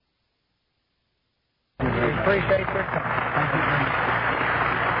Appreciate your time. Thank you very much.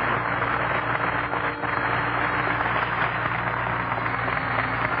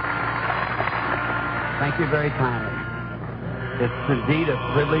 Thank you very kindly. It's indeed a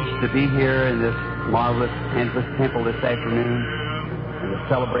privilege to be here in this marvelous Angelus Temple this afternoon in the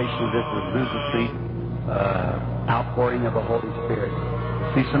celebration of this Azusa Street outpouring of the Holy Spirit. To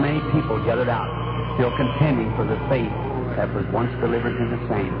see so many people gathered out, still contending for the faith that was once delivered to the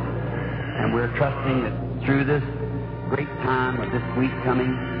saints. And we're trusting that through this great time of this week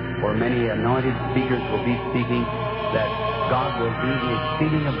coming, where many anointed speakers will be speaking, that God will do the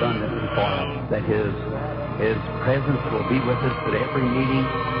exceeding abundantly for us, that His presence will be with us at every meeting,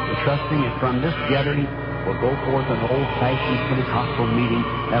 and trusting that from this gathering will go forth an old-fashioned Pentecostal meeting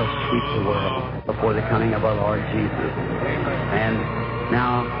that will sweep the world before the coming of our Lord Jesus. And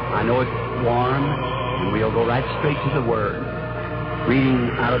now, I know it's warm, and we'll go right straight to the Word. Reading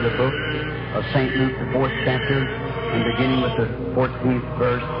out of the book of St. Luke, the 4th chapter, and beginning with the 14th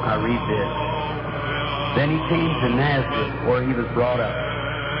verse, I read this. Then he came to Nazareth, where he was brought up.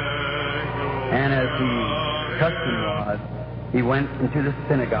 And as his custom was, he went into the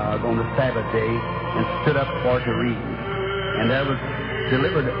synagogue on the Sabbath day and stood up for to read. And there was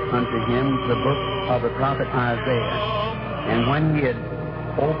delivered unto him the book of the prophet Isaiah. And when he had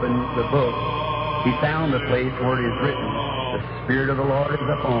opened the book, he found the place where it is written, The Spirit of the Lord is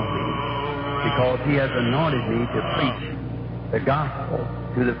upon me, because he has anointed me to preach the gospel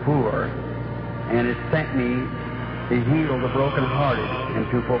to the poor, and has sent me to heal the brokenhearted and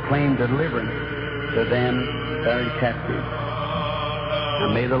to proclaim deliverance to them that are captive.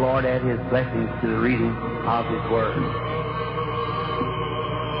 And may the Lord add His blessings to the reading of His Word.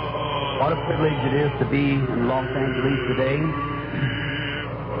 What a privilege it is to be in Los Angeles today,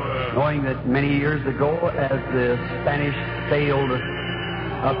 knowing that many years ago, as the Spanish sailed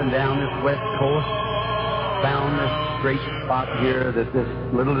up and down this west coast, found this great spot here, that this,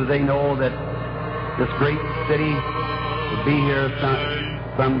 little do they know that this great city would be here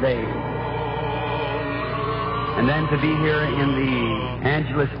someday. And then to be here in the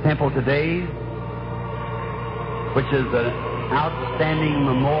Angelus Temple today, which is an outstanding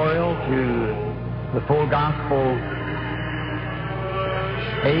memorial to the full gospel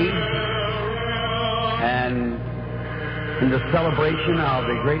age, and in the celebration of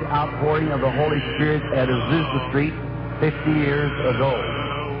the great outpouring of the Holy Spirit at Azusa Street 50 years ago.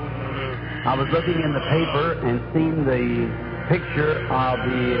 I was looking in the paper and seeing the picture of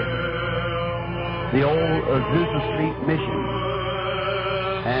the old Azusa Street mission.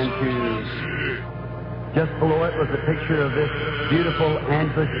 And just below it was a picture of this beautiful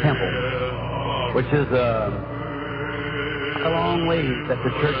Angelus Temple, which is a long way that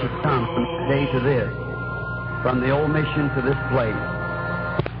the church has come from today to this, from the old mission to this place.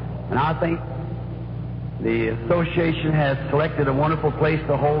 And I think the association has selected a wonderful place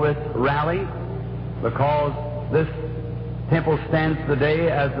to hold this rally, because this temple stands today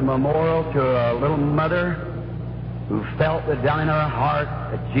as a memorial to a little mother who felt that down in her heart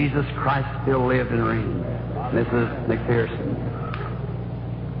that Jesus Christ still lived and reigned. Mrs. McPherson.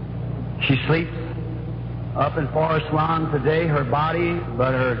 She sleeps up in Forest Lawn today, her body,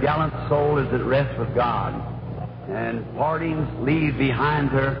 but her gallant soul is at rest with God. And partings leave behind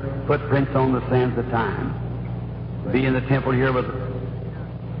her footprints on the sands of time. Be in the temple here with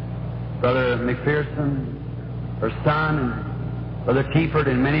Brother McPherson, her son, and Brother Kiefert,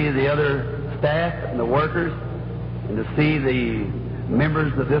 and many of the other staff and the workers, and to see the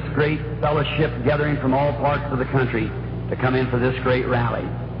members of this great fellowship gathering from all parts of the country to come in for this great rally.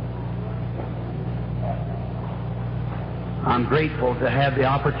 I'm grateful to have the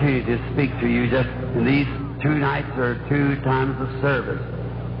opportunity to speak to you just in these 2 nights or 2 times of service.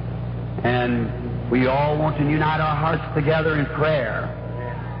 And we all want to unite our hearts together in prayer,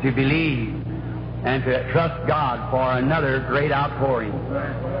 to believe and to trust God for another great outpouring.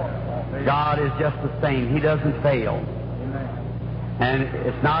 God is just the same. He doesn't fail. And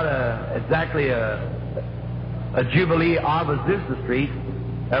it's not exactly a jubilee of Azusa Street.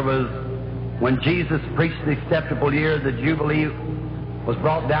 There was, when Jesus preached the acceptable year, the jubilee was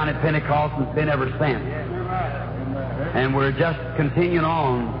brought down at Pentecost and has been ever since. And we're just continuing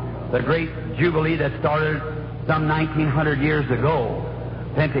on the great jubilee that started some 1900 years ago,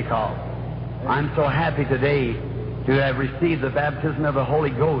 Pentecost. I'm so happy today to have received the baptism of the Holy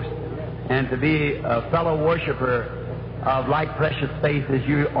Ghost and to be a fellow worshiper of like precious faith as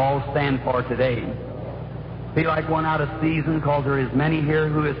you all stand for today. Feel like one out of season, because there is many here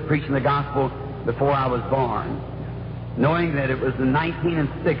who is preaching the gospel before I was born. Knowing that it was in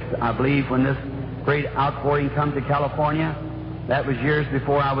 1906, I believe, when this great outpouring come to California. That was years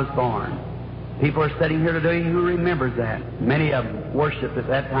before I was born. People are sitting here today who remembers that. Many of them worshipped at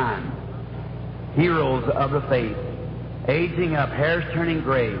that time. Heroes of the faith. Aging up, hairs turning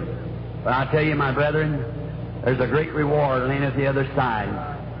gray. But I tell you, my brethren, there's a great reward laying at the other side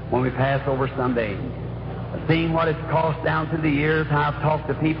when we pass over someday. Seeing what it's cost down through the years, how I've talked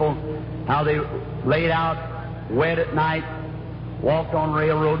to people, how they laid out wet at night, walked on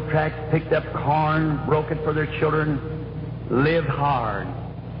railroad tracks, picked up corn, broke it for their children, lived hard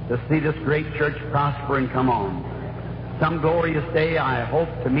to see this great church prosper and come on. Some glorious day I hope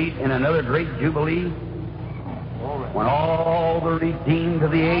to meet in another great jubilee when all the redeemed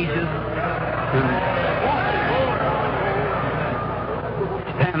of the ages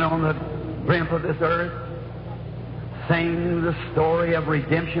stand on the brim of this earth, sing the story of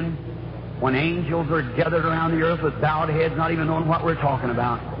redemption, when angels are gathered around the earth with bowed heads, not even knowing what we're talking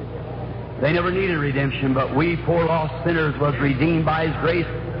about. They never needed redemption, but we poor lost sinners was redeemed by His grace,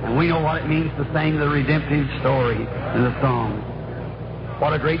 and we know what it means to sing the redemptive story in the song.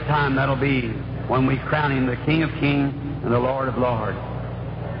 What a great time that'll be when we crown Him the King of Kings and the Lord of Lords.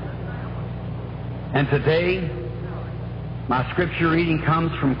 And today, my scripture reading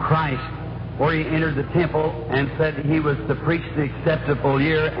comes from Christ, where He entered the temple and said He was to preach the acceptable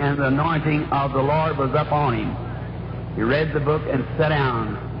year, and the anointing of the Lord was upon Him. He read the book and sat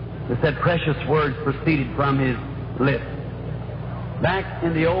down. It said precious words proceeded from His lips. Back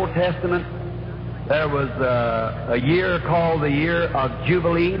in the Old Testament, there was a year called the year of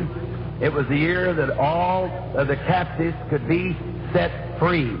Jubilee. It was the year that all of the captives could be set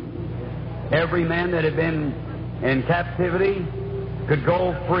free. Every man that had been in captivity could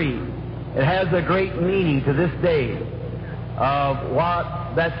go free. It has a great meaning to this day of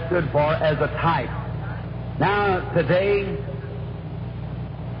what that stood for as a type. Now, today,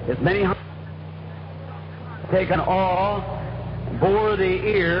 as many take an awe, bore the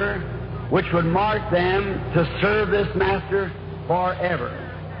ear, which would mark them to serve this Master forever.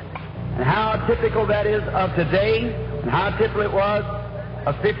 And how typical that is of today, and how typical it was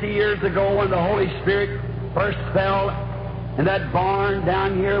of 50 years ago when the Holy Spirit first fell in that barn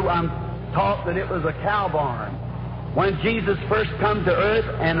down here. I'm taught that it was a cow barn. When Jesus first come to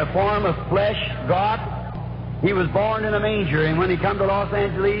earth in the form of flesh, God, He was born in a manger, and when He come to Los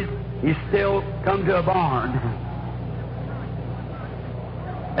Angeles, He still come to a barn.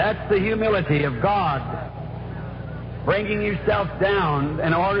 That's the humility of God, bringing Himself down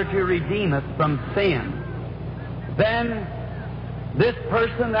in order to redeem us from sin. Then this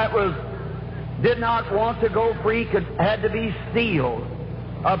person that did not want to go free had to be sealed.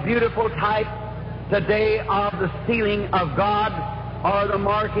 A beautiful type today of the sealing of God, or the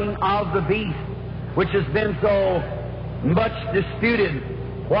marking of the beast, which has been so much disputed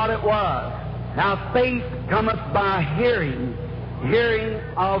what it was. Now faith cometh by hearing, hearing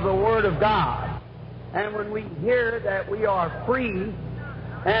of the Word of God. And when we hear that we are free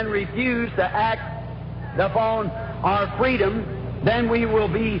and refuse to act upon our freedom, then we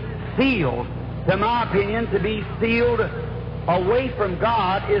will be sealed. To my opinion, to be sealed away from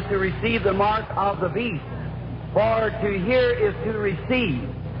God is to receive the mark of the beast. For to hear is to receive.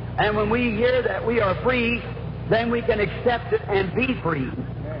 And when we hear that we are free, then we can accept it and be free.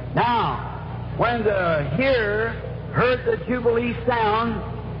 Now, when the hearer heard the Jubilee sound,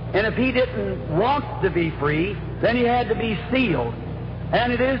 and if he didn't want to be free, then he had to be sealed.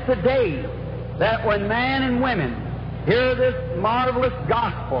 And it is today that when man and women hear this marvelous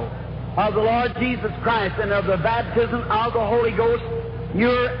gospel of the Lord Jesus Christ and of the baptism of the Holy Ghost,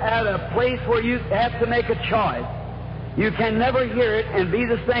 you're at a place where you have to make a choice. You can never hear it and be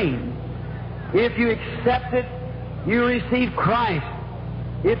the same. If you accept it, you receive Christ.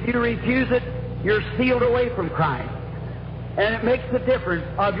 If you refuse it, you're sealed away from Christ. And it makes the difference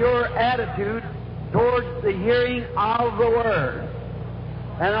of your attitude towards the hearing of the Word.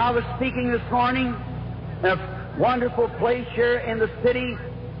 And I was speaking this morning in a wonderful place here in the city,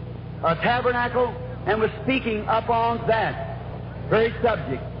 a tabernacle, and was speaking upon that very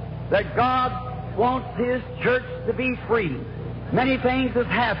subject, that God wants His church to be free. Many things have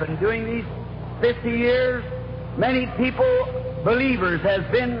happened during these 50 years. Many people, believers, has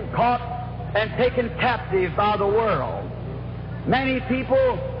been caught and taken captive by the world. Many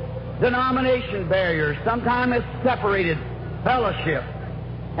people, denomination barriers, sometimes has separated fellowship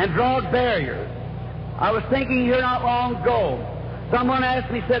and drawn barriers. I was thinking here not long ago, someone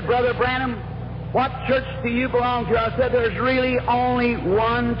asked me, said, Brother Branham, what church do you belong to? I said, there's really only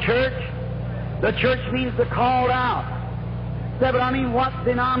one church. The church means the called out. I said, but I mean, what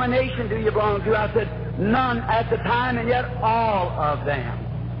denomination do you belong to? I said, none at the time, and yet all of them.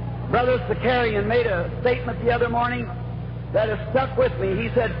 Brother Sakarian made a statement the other morning that has stuck with me.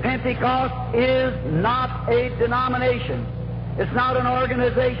 He said, Pentecost is not a denomination. It's not an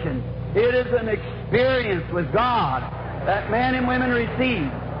organization. It is an experience with God that men and women receive.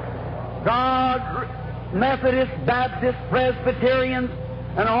 God, Methodist, Baptist, Presbyterians,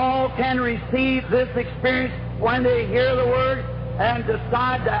 and all can receive this experience when they hear the Word and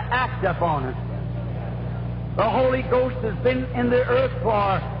decide to act upon it. The Holy Ghost has been in the earth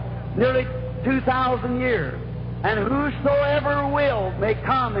for nearly 2,000 years, and whosoever will may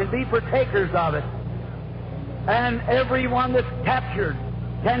come and be partakers of it. And everyone that's captured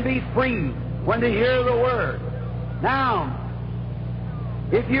can be free when they hear the Word. Now,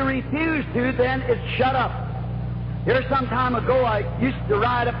 if you refuse to, then it's shut up. Here some time ago, I used to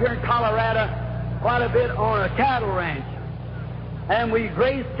ride up here in Colorado quite a bit on a cattle ranch. And we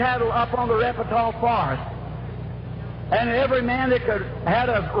grazed cattle up on the Repetile Forest. And every man that had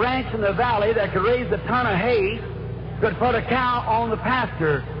a ranch in the valley that could raise a ton of hay could put a cow on the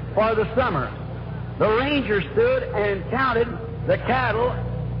pasture for the summer. The ranger stood and counted the cattle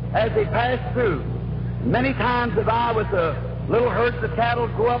as they passed through. Many times have I, with the little herds of cattle,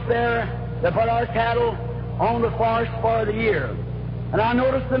 go up there to put our cattle on the forest for the year. And I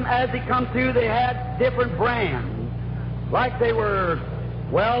noticed them as they come through, they had different brands. Like they were,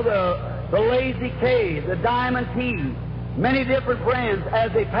 well, the Lazy K, the Diamond T, many different brands.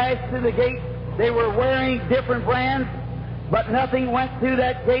 As they passed through the gate, they were wearing different brands, but nothing went through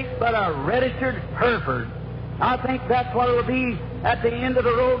that gate but a registered Hereford. I think that's what it'll be at the end of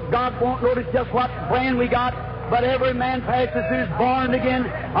the road. God won't notice just what brand we got, but every man passes through is born again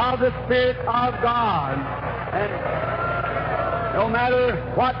of the Spirit of God. And no matter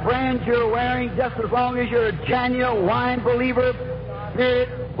what brand you're wearing, just as long as you're a genuine believer,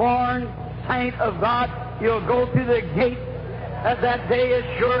 Spirit-born saint of God, you'll go through the gate at that day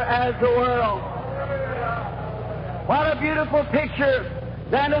as sure as the world. What a beautiful picture.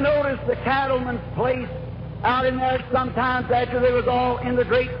 Then to notice the cattleman's place out in there sometimes after they was all in the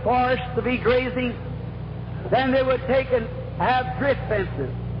great forest to be grazing. Then they would take and have drift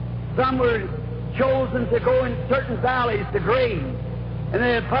fences. Some were chosen to go in certain valleys to graze. And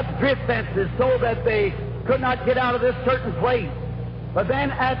they had put drift fences so that they could not get out of this certain place. But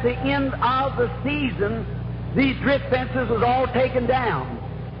then at the end of the season, these drift fences was all taken down.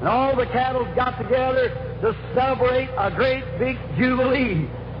 And all the cattle got together to celebrate a great big jubilee.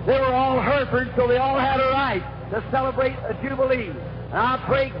 They were all Herefords, so they all had a right to celebrate a jubilee. And I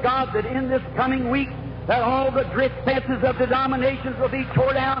pray, God, that in this coming week, that all the drift fences of denominations will be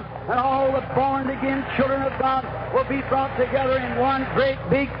torn down, and all the born-again children of God will be brought together in one great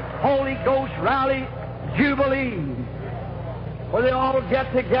big Holy Ghost rally jubilee, where they all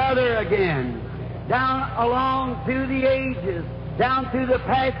get together again, down along through the ages, down through the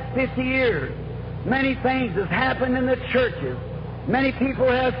past 50 years. Many things have happened in the churches. Many people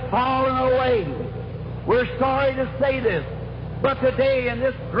have fallen away. We're sorry to say this, but today in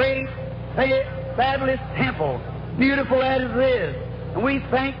this great, fabulous temple, beautiful as it is, and we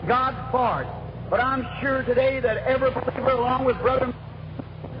thank God for it. But I'm sure today that every believer, along with Brother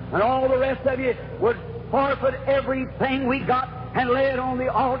and all the rest of you, would forfeit everything we got and lay it on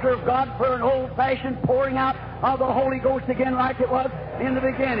the altar of God for an old-fashioned pouring out of the Holy Ghost again like it was in the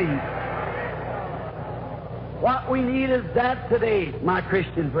beginning. What we need is that today, my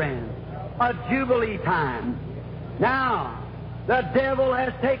Christian friends, a jubilee time. Now, the devil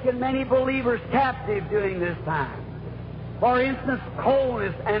has taken many believers captive during this time. For instance,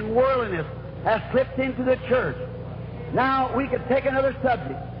 coldness and worldliness has slipped into the church. Now, we could take another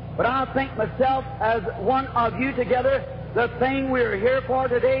subject, but I think myself, as one of you together, the thing we're here for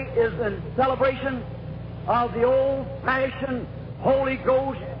today is a celebration of the old-fashioned Holy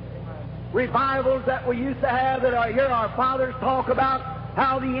Ghost revivals that we used to have, that I hear our fathers talk about,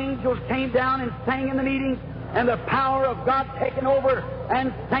 how the angels came down and sang in the meetings, and the power of God taken over,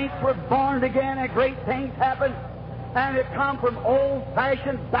 and saints were born again, and great things happened. And it come from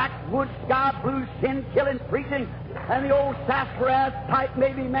old-fashioned backwoods, sky blue, sin-killing preaching, and the old sarsaparilla type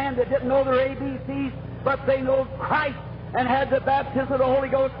maybe man that didn't know their ABCs, but they know Christ and had the baptism of the Holy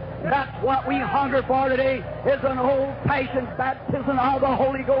Ghost. That's what we hunger for today, is an old-fashioned baptism of the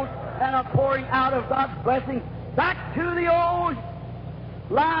Holy Ghost and a pouring out of God's blessing back to the old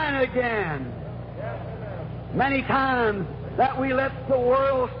line again. Many times that we let the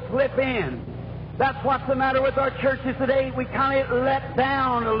world slip in. That's what's the matter with our churches today. We kind of let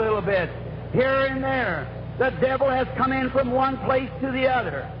down a little bit here and there. The devil has come in from one place to the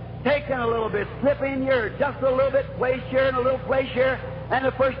other, taken a little bit, slip in here, just a little bit, place here and a little place here, and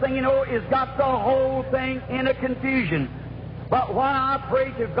the first thing you know is got the whole thing in a confusion. But why I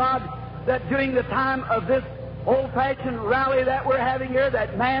pray to God that during the time of this old-fashioned rally that we're having here,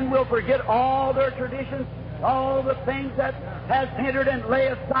 that man will forget all their traditions, all the things that has hindered, and lay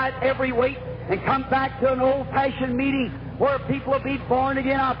aside every weight and come back to an old-fashioned meeting where people will be born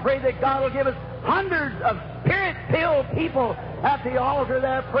again. I pray that God will give us hundreds of Spirit-filled people at the altar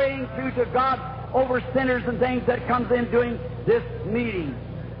there praying to God over sinners and things that comes in during this meeting.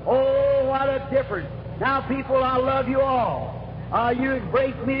 Oh, what a difference. Now, people, I love you all. You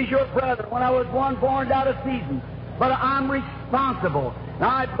embraced me as your brother when I was born out of season. But I'm responsible. Now,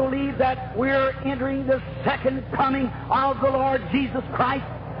 I believe that we're entering the second coming of the Lord Jesus Christ.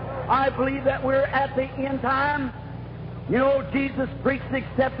 I believe that we're at the end time. You know, Jesus preached the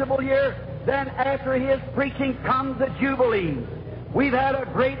acceptable year. Then after His preaching comes the Jubilee. We've had a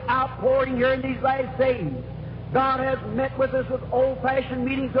great outpouring here in these last days. God has met with us with old-fashioned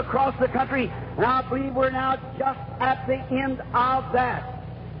meetings across the country, and I believe we're now just at the end of that.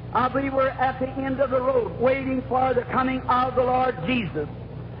 I believe we're at the end of the road, waiting for the coming of the Lord Jesus.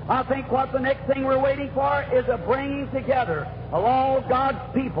 I think what the next thing we're waiting for is a bringing together of all God's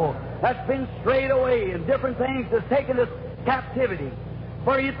people that's been strayed away and different things that's taken us captivity.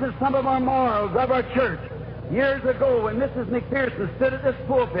 For instance, some of our morals of our church. Years ago, when Mrs. McPherson stood at this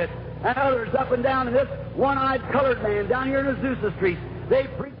pulpit, and others up and down, and this one-eyed colored man down here in Azusa Street, they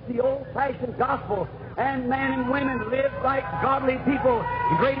preached the old-fashioned gospel, and men and women lived like godly people.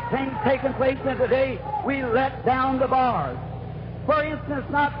 Great things taking place, and today we let down the bars. For instance,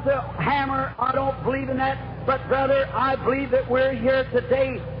 not to hammer, I don't believe in that, but brother, I believe that we're here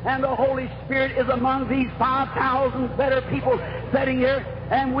today, and the Holy Spirit is among these 5,000 better people sitting here,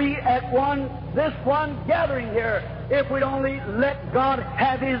 and we at this one gathering here, if we'd only let God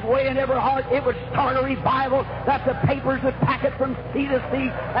have His way in every heart, it would start a revival that the papers would pack it from sea to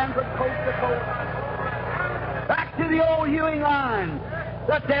sea and from coast to coast. Back to the old hewing line.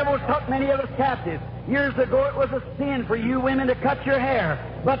 The devil took many of us captive. Years ago it was a sin for you women to cut your hair.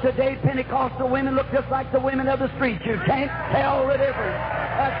 But today Pentecostal women look just like the women of the streets. You can't tell the difference.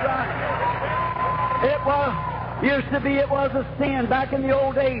 That's right. It was a sin back in the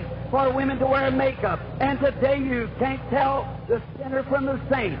old days for women to wear makeup. And today you can't tell the sinner from the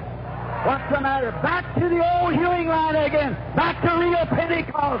saint. What's the matter? Back to the old hewing line again. Back to real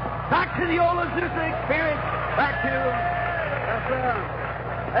Pentecost. Back to the old Azusa experience. Back to...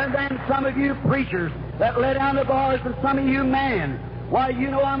 And then some of you preachers that let down the bars, and some of you men, why, you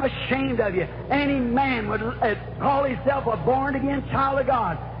know I'm ashamed of you. Any man would call himself a born-again child of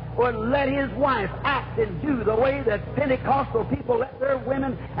God, would let his wife act and do the way that Pentecostal people let their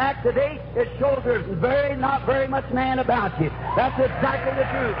women act today. It shows there's not very much man about you. That's exactly the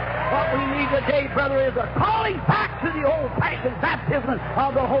truth. What we need today, brother, is a calling back to the old-fashioned baptism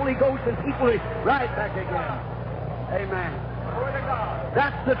of the Holy Ghost, and people is right back again. Amen.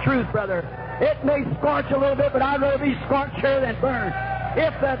 That's the truth, brother. It may scorch a little bit, but I'd rather be scorched here than burned.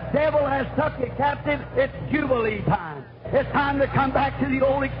 If the devil has took you captive, it's Jubilee time. It's time to come back to the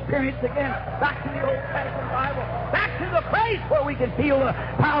old experience again, back to the old-fashioned Bible, back to the place where we can feel the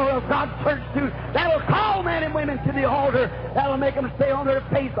power of God's church too. That'll call men and women to the altar. That'll make them stay on their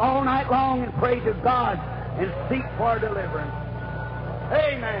face all night long and pray to God and seek for deliverance.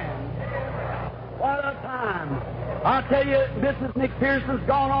 Amen. What a time. I'll tell you, Mrs. McPherson's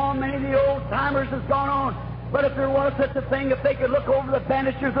gone on, many of the old-timers has gone on. But if there was such a thing, if they could look over the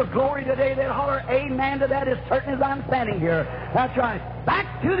banisters of glory today, they'd holler amen to that as certain as I'm standing here. That's right.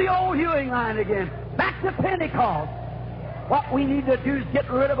 Back to the old hewing line again. Back to Pentecost. What we need to do is get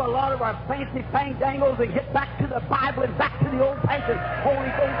rid of a lot of our fancy fang-dangles and get back to the Bible and back to the old-fashioned Holy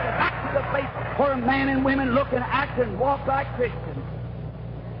Ghost and back to the place where men and women look and act and walk like Christians.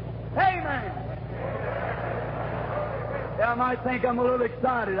 Amen. I might think I'm a little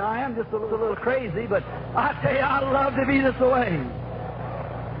excited. I am just a little crazy, but I tell you, I love to be this way.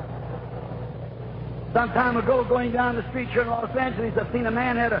 Some time ago, going down the street here in Los Angeles, I've seen a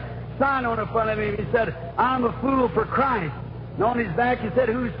man had a sign on the front of him. He said, "I'm a fool for Christ." And on his back, he said,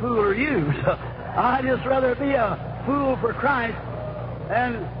 "Whose fool are you?" So I'd just rather be a fool for Christ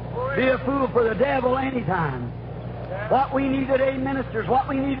than be a fool for the devil anytime. What we need today, ministers, what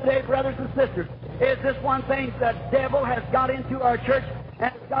we need today, brothers and sisters, is this one thing: the devil has got into our church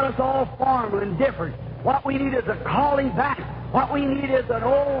and it's got us all formal and different. What we need is a calling back. What we need is an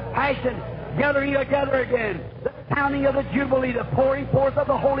old-fashioned gathering together again. The sounding of the Jubilee, the pouring forth of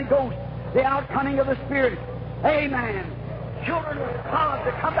the Holy Ghost, the outcoming of the Spirit. Amen. Children of God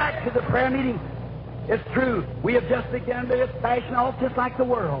to come back to the prayer meeting. It's true. We have just begun to fashion off just like the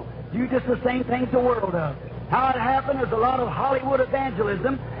world. Do just the same things the world does. How it happened is a lot of Hollywood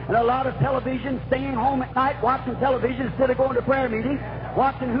evangelism and a lot of television, staying home at night watching television instead of going to prayer meetings.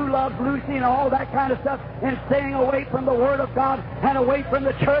 watching Who Loves Lucy and all that kind of stuff, and staying away from the Word of God and away from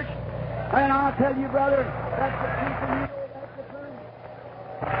the church. And I'll tell you, brother, that's the truth, and you know that's the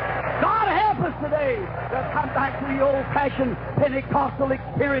truth. God help us today to come back to the old-fashioned Pentecostal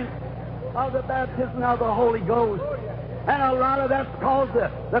experience of the baptism of the Holy Ghost. And a lot of that's caused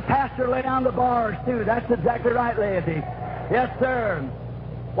the pastor lay down the bars, too. That's exactly right, laity. Yes, sir.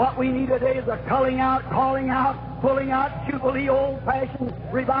 What we need today is a calling out, pulling out, Jubilee, old-fashioned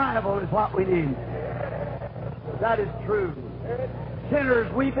revival is what we need. That is true.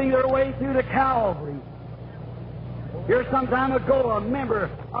 Sinners weeping their way through the Calvary. Here some time ago, a member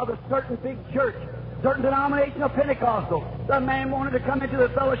of a certain big church, certain denomination of Pentecostal, the man wanted to come into the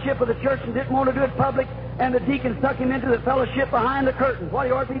fellowship of the church and didn't want to do it public, and the deacon stuck him into the fellowship behind the curtains. What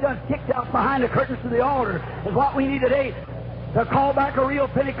he ought to be done, kicked out behind the curtains to the altar, is what we need today to call back a real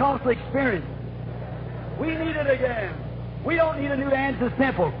Pentecostal experience. We need it again. We don't need a new Angelus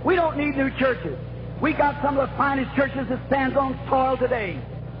Temple. We don't need new churches. We got some of the finest churches that stands on soil today.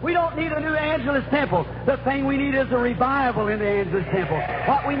 We don't need a new Angelus Temple. The thing we need is a revival in the Angelus Temple.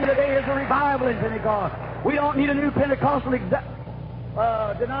 What we need today is a revival in Pentecost. We don't need a new Pentecostal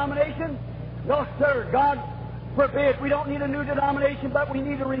denomination. No, sir. God forbid. We don't need a new denomination, but we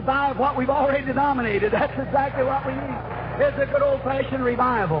need to revive what we've already denominated. That's exactly what we need. It's a good old-fashioned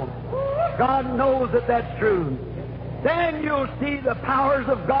revival. God knows that that's true. Then you'll see the powers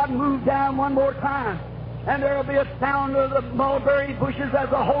of God move down one more time. And there will be a sound of the mulberry bushes as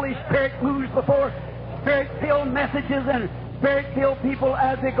the Holy Spirit moves before Spirit-filled messages and Spirit-filled people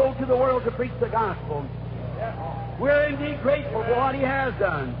as they go to the world to preach the gospel. We're indeed grateful for what He has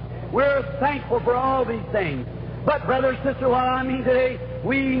done. We're thankful for all these things. But, brother, sister, what I mean today,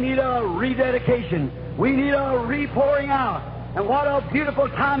 we need a rededication. We need a re-pouring out. And what a beautiful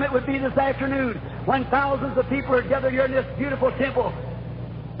time it would be this afternoon when thousands of people are gathered here in this beautiful temple.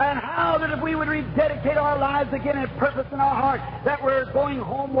 And how that if we would rededicate our lives again and purpose in our heart that we're going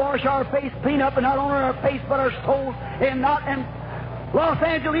home, wash our face, clean up, and not only our face but our souls, and not in Los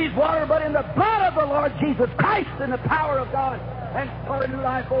Angeles water, but in the blood of the Lord Jesus Christ and the power of God, and start a new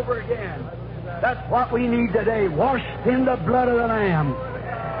life over again. That's what we need today, washed in the blood of the Lamb.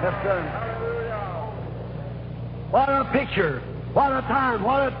 Yes, sir. What a picture. What a time.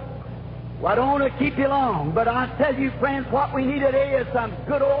 I don't want to keep you long, but I tell you, friends, what we need today is some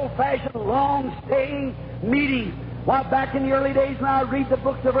good old-fashioned, long-staying meetings. Why, back in the early days when I read the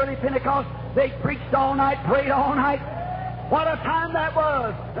books of early Pentecost, they preached all night, prayed all night. What a time that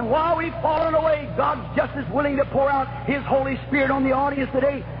was. And while we've fallen away, God's just as willing to pour out His Holy Spirit on the audience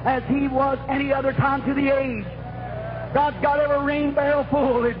today as He was any other time through the age. God's got every rain barrel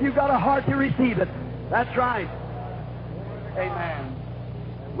full if you've got a heart to receive it. That's right. Amen.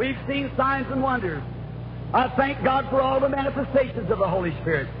 We've seen signs and wonders. I thank God for all the manifestations of the Holy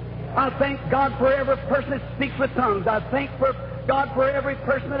Spirit. I thank God for every person that speaks with tongues. I thank God for every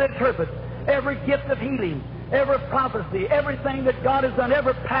person that interprets, every gift of healing, every prophecy, everything that God has done,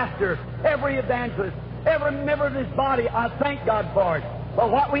 every pastor, every evangelist, every member of His body. I thank God for it.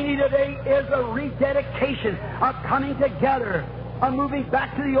 But what we need today is a rededication, a coming together, a moving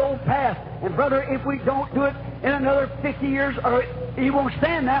back to the old path. And brother, if we don't do it in another 50 years, or He won't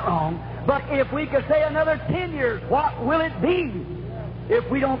stand that long, but if we could say another 10 years, what will it be? If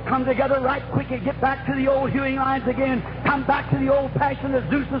we don't come together right quick and get back to the old hewing lines again, come back to the old-fashioned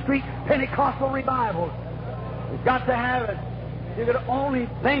Azusa Street Pentecostal revival. We've got to have it. You could only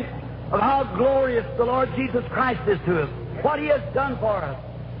think of how glorious the Lord Jesus Christ is to us, what He has done for us,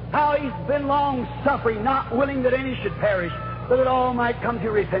 how He's been long-suffering, not willing that any should perish, but that all might come to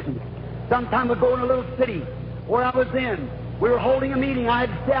repentance. Some time ago in a little city where I was in, we were holding a meeting. I had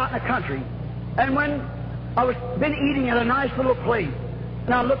to stay out in the country. And when I was been eating at a nice little place,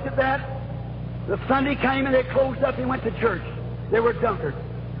 and I looked at that, the Sunday came and they closed up and went to church. They were drunkards.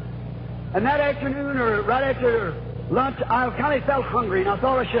 And that afternoon, or right after lunch, I kind of felt hungry, and I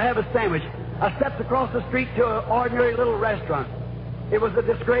thought I should have a sandwich. I stepped across the street to an ordinary little restaurant. It was a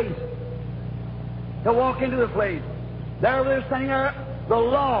disgrace to walk into the place. There they were standing there, the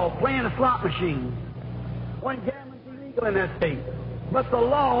law playing a slot machine. When gambling's illegal in that state, but the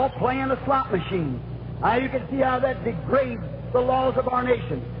law playing a slot machine. Now you can see how that degrades the laws of our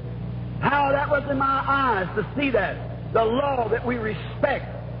nation. How that was in my eyes to see that. The law that we respect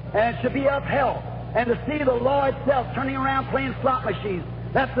and should be upheld. And to see the law itself turning around playing slot machines.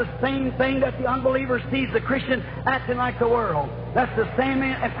 That's the same thing that the unbeliever sees the Christian acting like the world. That's the same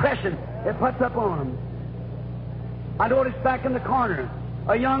impression it puts up on them. I noticed back in the corner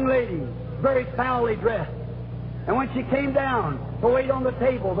a young lady, very foully dressed. And when she came down to wait on the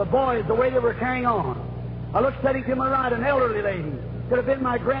table, the boys, the way they were carrying on, I looked steady to my right, an elderly lady, could have been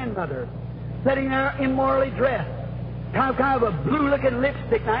my grandmother, sitting there immorally dressed, kind of a blue-looking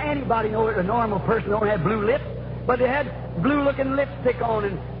lipstick. Now, anybody knows a normal person don't have blue lips, but they had blue-looking lipstick on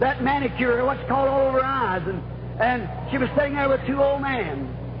and that manicure, what's called all over her eyes, and she was sitting there with two old men.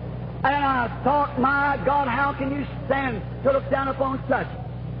 And I thought, my God, how can you stand to look down upon such?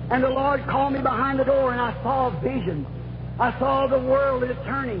 And the Lord called me behind the door, and I saw a vision. I saw the world is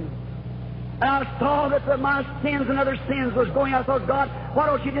turning. And I saw that my sins and other sins was going. I thought, God, why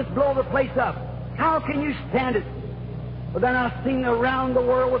don't you just blow the place up? How can you stand it? But then I seen around the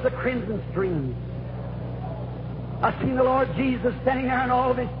world was a crimson stream. I seen the Lord Jesus standing there in all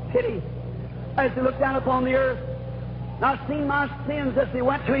of His pity as He looked down upon the earth. And I seen my sins as they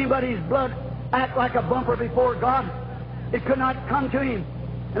went to Him, but His blood act like a bumper before God. It could not come to Him.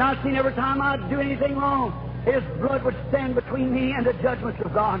 And I seen every time I'd do anything wrong, His blood would stand between me and the judgments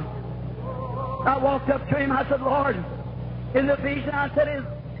of God. I walked up to Him. I said, Lord, in the vision, I said, is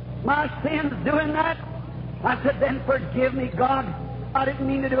my sins doing that? I said, then forgive me, God. I didn't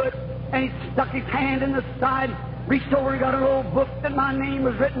mean to do it. And He stuck His hand in the side, reached over and got an old book that my name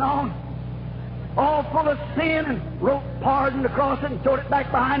was written on, all full of sin, and wrote pardon across it and throwed it back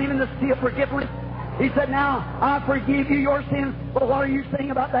behind Him in the sea of forgiveness. He said, now, I forgive you your sins, but what are you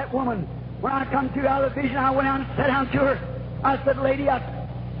saying about that woman? When I come to out of the vision, I went out and sat down to her. I said, lady,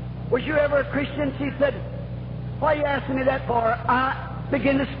 was you ever a Christian? She said, why are you asking me that for? I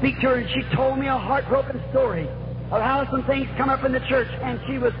began to speak to her, and she told me a heartbroken story of how some things come up in the church, and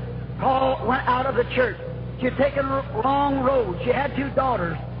she went out of the church. She had taken a long road. She had two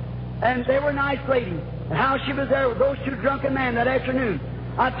daughters, and they were nice ladies, and how she was there with those two drunken men that afternoon.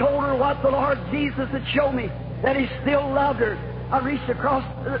 I told her what the Lord Jesus had shown me, that He still loved her. I reached across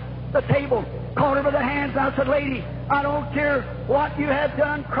the table, caught her by the hands, and I said, lady, I don't care what you have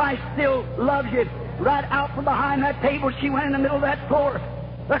done, Christ still loves you. Right out from behind that table, she went in the middle of that floor.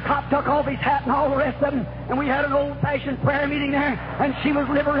 The cop took off his hat and all the rest of them, and we had an old-fashioned prayer meeting there, and she was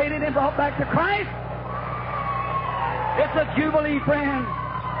liberated and brought back to Christ. It's a jubilee, friend.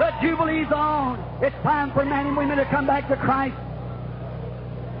 The jubilee's on. It's time for men and women to come back to Christ.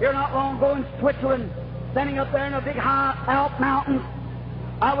 Here not long ago in Switzerland, standing up there in a big high Alp mountains,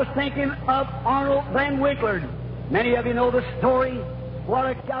 I was thinking of Arnold Van Winkler. Many of you know the story, what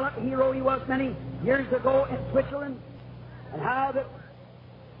a gallant hero he was many years ago in Switzerland, and how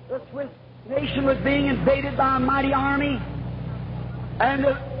the Swiss nation was being invaded by a mighty army, and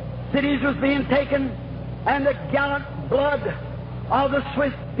the cities was being taken, and the gallant blood of the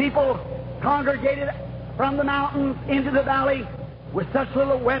Swiss people congregated from the mountains into the valley with such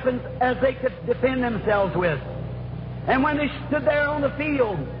little weapons as they could defend themselves with. And when they stood there on the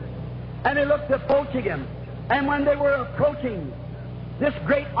field, and they looked approaching him, and when they were approaching this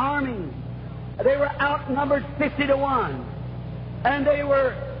great army, they were outnumbered 50 to 1. And they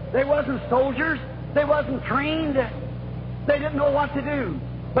wasn't soldiers, they wasn't trained, they didn't know what to do.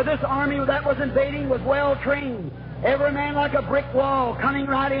 But this army that was invading was well trained. Every man like a brick wall coming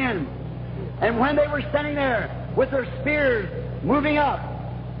right in. And when they were standing there with their spears moving up,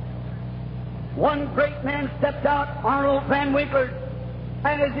 one great man stepped out, Arnold Van Winkler,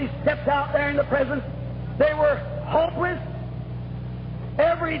 and as he stepped out there in the presence, they were hopeless.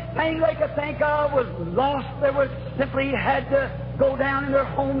 Everything they could think of was lost. They were simply had to go down and their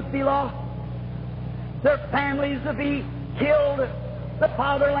homes be lost, their families to be killed, the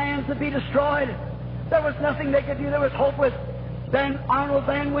fatherlands to be destroyed. There was nothing they could do. There was hopeless. Then Arnold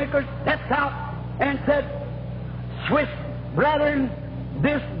Van Winkler stepped out and said, Swiss brethren,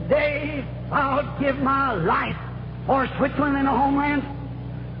 this day I'll give my life for Switzerland and the homeland.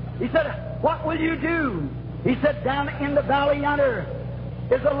 He said, what will you do? He said, down in the valley yonder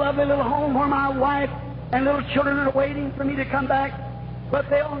is a lovely little home where my wife and little children are waiting for me to come back, but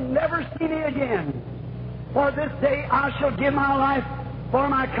they'll never see me again. For this day I shall give my life for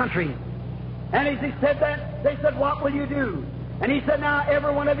my country. And as he said that, they said, what will you do? And he said, now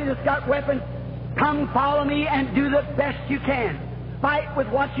every one of you that's got weapons, come follow me and do the best you can. Fight with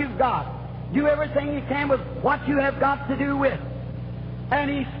what you've got. Do everything you can with what you have got to do with. And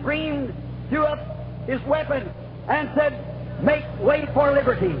he screamed, threw up his weapon, and said, make way for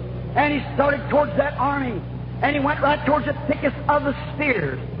liberty. And he started towards that army. And he went right towards the thickest of the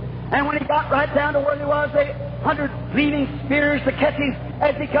spears. And when he got right down to where there was 100 leading spears to catch him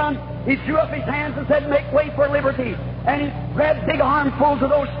as he come, he threw up his hands and said, make way for liberty. And he grabbed big armfuls of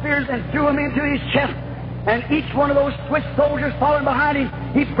those spears and threw them into his chest. And each one of those Swiss soldiers following behind him,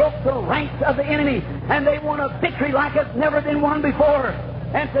 he broke the ranks of the enemy. And they won a victory like it's never been won before.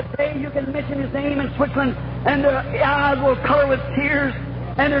 And today you can mention his name in Switzerland, and their eyes will color with tears,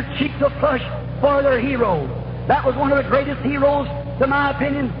 and their cheeks will flush for their hero. That was one of the greatest heroes to my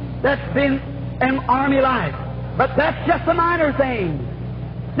opinion, that's been an army life. But that's just a minor thing.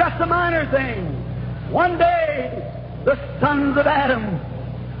 Just a minor thing. One day, the sons of Adam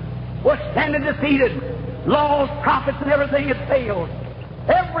were standing defeated. Laws, prophets, and everything had failed.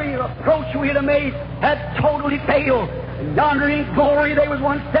 Every approach we had made had totally failed. And yonder in glory, there was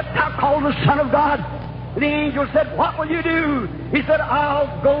one stepped out called the Son of God. The angel said, "What will you do?" He said,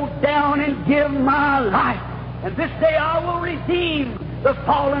 "I'll go down and give my life. And this day I will redeem the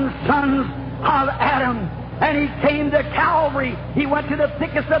fallen sons of Adam." And He came to Calvary. He went to the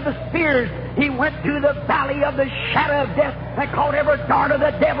thickest of the spears. He went to the valley of the shadow of death and caught every dart of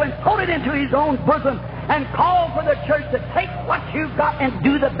the devil and put it into His own bosom and called for the church to take what you've got and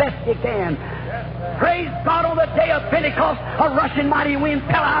do the best you can. Praise God, on the day of Pentecost, a rushing mighty wind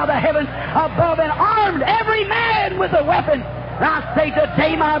fell out of the heavens above and armed every man with a weapon. And I say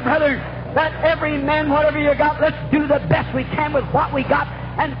today, my brothers, that every man, whatever you got, let's do the best we can with what we got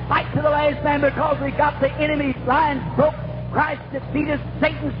and fight to the last man, because we got the enemy's lines broke. Christ defeated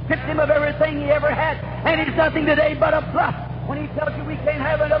Satan, stripped him of everything he ever had, and he's nothing today but a bluff. When he tells you we can't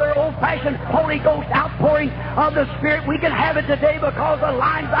have another old-fashioned Holy Ghost outpouring of the Spirit, we can have it today because the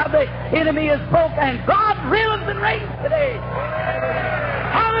lines of the enemy is broke and God lives and reigns today.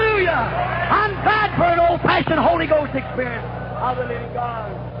 Hallelujah! I'm glad for an old-fashioned Holy Ghost experience of the living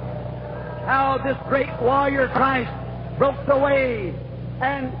God. How this great warrior Christ broke the way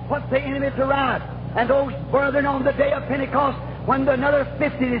and put the enemy to rout. And those brethren on the day of Pentecost, when another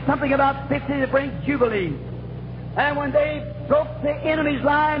 50, there's something about 50 to bring Jubilee. And when they broke the enemy's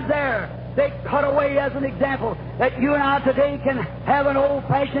lines there, they cut away as an example that you and I today can have an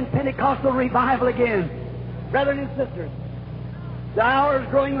old-fashioned Pentecostal revival again. Brethren and sisters, the hour is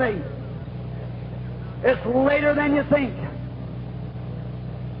growing late. It's later than you think.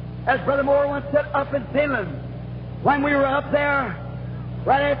 As Brother Moore once said up in Finland, when we were up there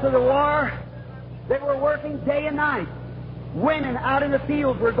right after the war, they were working day and night. Women out in the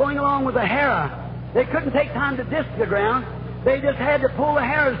fields were going along with a harrow. They couldn't take time to disc the ground. They just had to pull the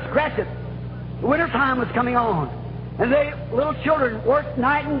hair and scratch it. The winter time was coming on. And little children worked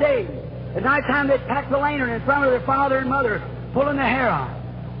night and day. At night time they'd pack the lantern in front of their father and mother, pulling the hair out.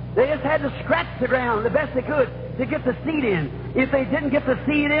 They just had to scratch the ground the best they could to get the seed in. If they didn't get the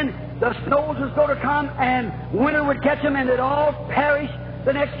seed in, the snows was going to come and winter would catch them and they'd all perish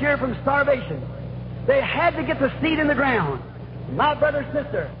the next year from starvation. They had to get the seed in the ground. My brother,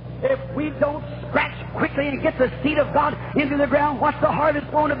 sister, if we don't scratch quickly and get the seed of God into the ground, what's the harvest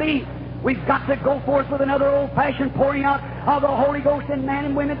going to be? We've got to go forth with another old-fashioned pouring out of the Holy Ghost and man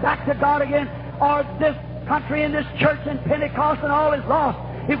and women back to God again, or this country and this church and Pentecost and all is lost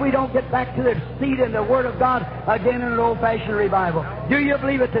if we don't get back to the seed and the Word of God again in an old-fashioned revival. Do you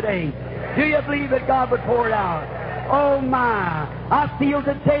believe it today? Do you believe that God would pour it out? Oh my, I feel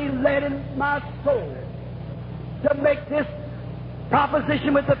today led in my soul to make this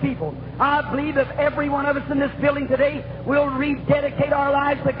proposition with the people. I believe if every one of us in this building today will rededicate our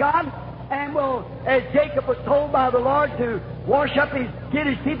lives to God and will, as Jacob was told by the Lord to wash up get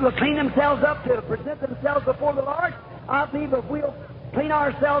his people to clean themselves up, to present themselves before the Lord, I believe if we'll clean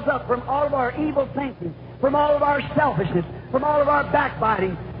ourselves up from all of our evil thinking, from all of our selfishness, from all of our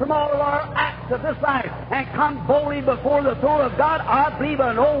backbiting, from all of our acts of this life, and come boldly before the throne of God, I believe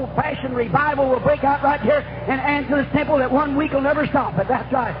an old-fashioned revival will break out right here in Angelus Temple that 1 week will never stop. But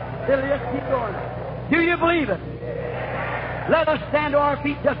that's right. It'll just keep going. Do you believe it? Let us stand to our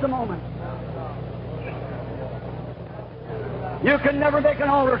feet just a moment. You can never make an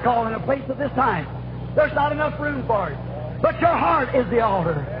altar call in a place of this time. There's not enough room for it. But your heart is the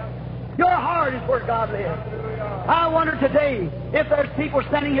altar. Your heart is where God lives. I wonder today if there's people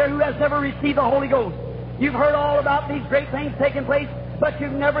standing here who has never received the Holy Ghost. You've heard all about these great things taking place, but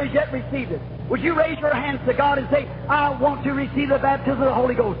you've never as yet received it. Would you raise your hands to God and say, I want to receive the baptism of the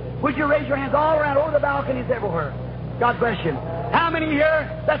Holy Ghost? Would you raise your hands all around, over the balconies everywhere? God bless you. How many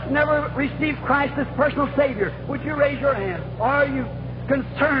here that's never received Christ as personal Savior? Would you raise your hand? Are you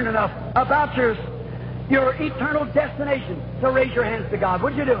concerned enough about your eternal destination to raise your hands to God?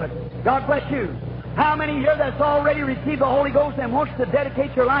 Would you do it? God bless you. How many here that's already received the Holy Ghost and wants to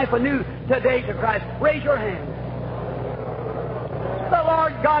dedicate your life anew today to Christ? Raise your hand. The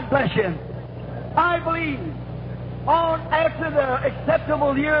Lord God bless you. I believe after the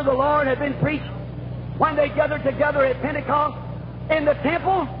acceptable year of the Lord had been preached, when they gathered together at Pentecost in the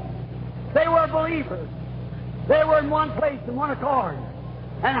temple, they were believers. They were in one place, in one accord.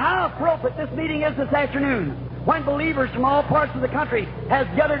 And how appropriate this meeting is this afternoon, when believers from all parts of the country has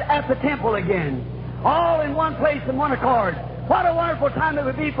gathered at the temple again, all in one place, in one accord. What a wonderful time it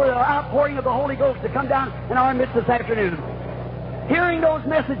would be for the outpouring of the Holy Ghost to come down in our midst this afternoon. hearing those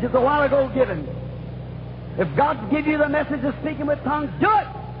messages a while ago given. If God give you the message of speaking with tongues, do it.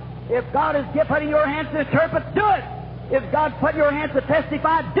 If God has put in your hands to interpret, do it. If God put in your hands to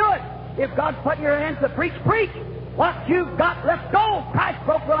testify, do it. If God put in your hands to preach, preach. What you've got, let's go. Christ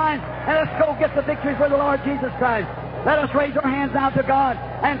broke the line, and let's go get the victory for the Lord Jesus Christ. Let us raise our hands out to God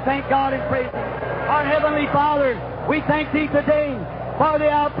and thank God and praise Him. Our Heavenly Father, we thank Thee today for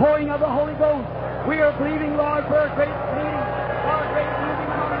the outpouring of the Holy Ghost. We are believing, Lord, for a great meeting, for a great moving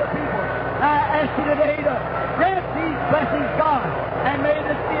among the people. I ask You today to grant these blessings, God, and may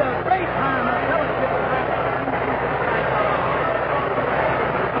this be a great time of fellowship and rest.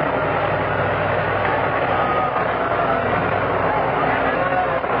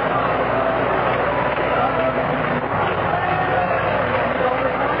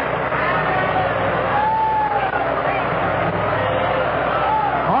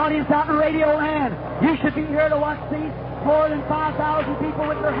 Out in Radio Land, you should be here to watch these more than 5,000 people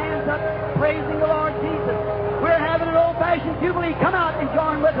with their hands up praising the Lord Jesus. We're having an old-fashioned jubilee. Come out and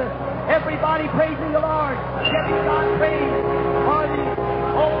join with us. Everybody praising the Lord, giving God praise for the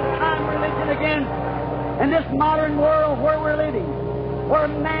old-time religion again. In this modern world where we're living, where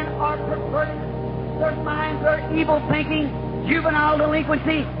men are perverted, their minds are evil thinking, juvenile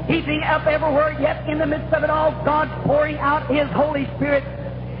delinquency heaping up everywhere, yet in the midst of it all, God's pouring out His Holy Spirit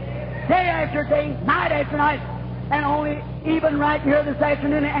day after day, night after night, and only even right here this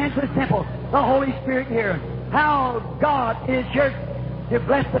afternoon in Angeles Temple, the Holy Spirit here. How God is here to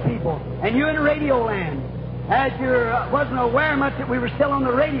bless the people. And you in Radio Land, as you wasn't aware much that we were still on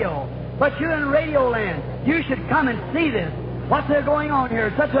the radio, but you in Radio Land, you should come and see this. What's going on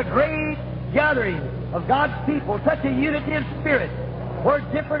here? Such a great gathering of God's people, such a unity of spirit, where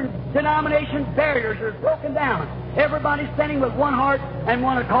different denomination barriers are broken down. Everybody standing with one heart and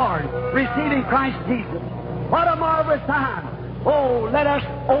one accord, receiving Christ Jesus. What a marvelous time. Oh, let us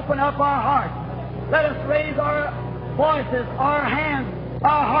open up our hearts. Let us raise our voices, our hands,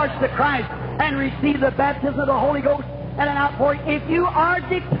 our hearts to Christ and receive the baptism of the Holy Ghost and an outpouring. If you are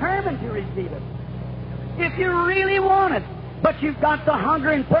determined to receive it, if you really want it, but you've got the hunger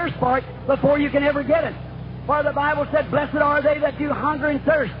and thirst for it before you can ever get it. For the Bible said, blessed are they that do hunger and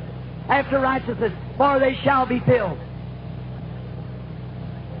thirst after righteousness, for they shall be filled.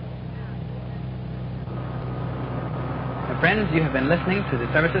 Friends, you have been listening to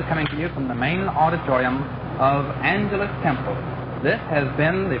the services coming to you from the main auditorium of Angeles Temple. This has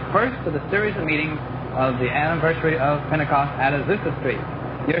been the first of the series of meetings of the anniversary of Pentecost at Azusa Street.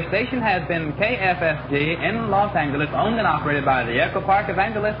 Your station has been KFSG in Los Angeles, owned and operated by the Echo Park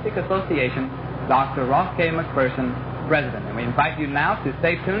Evangelistic Association, Dr. Ross K. McPherson, President. And we invite you now to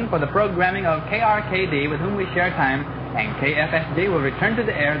stay tuned for the programming of KRKD, with whom we share time, and KFSG will return to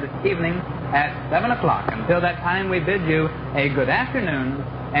the air this evening at 7 o'clock. Until that time, we bid you a good afternoon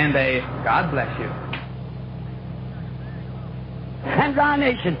and a God bless you. And our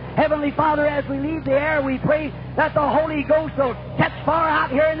nation, Heavenly Father, as we leave the air, we pray that the Holy Ghost will catch fire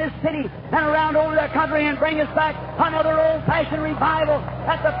out here in this city and around over the country and bring us back another old-fashioned revival,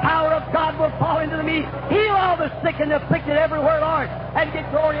 that the power of God will fall into the meeting, heal all the sick and afflicted everywhere, Lord, and get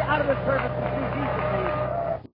glory out of the service in Jesus' name.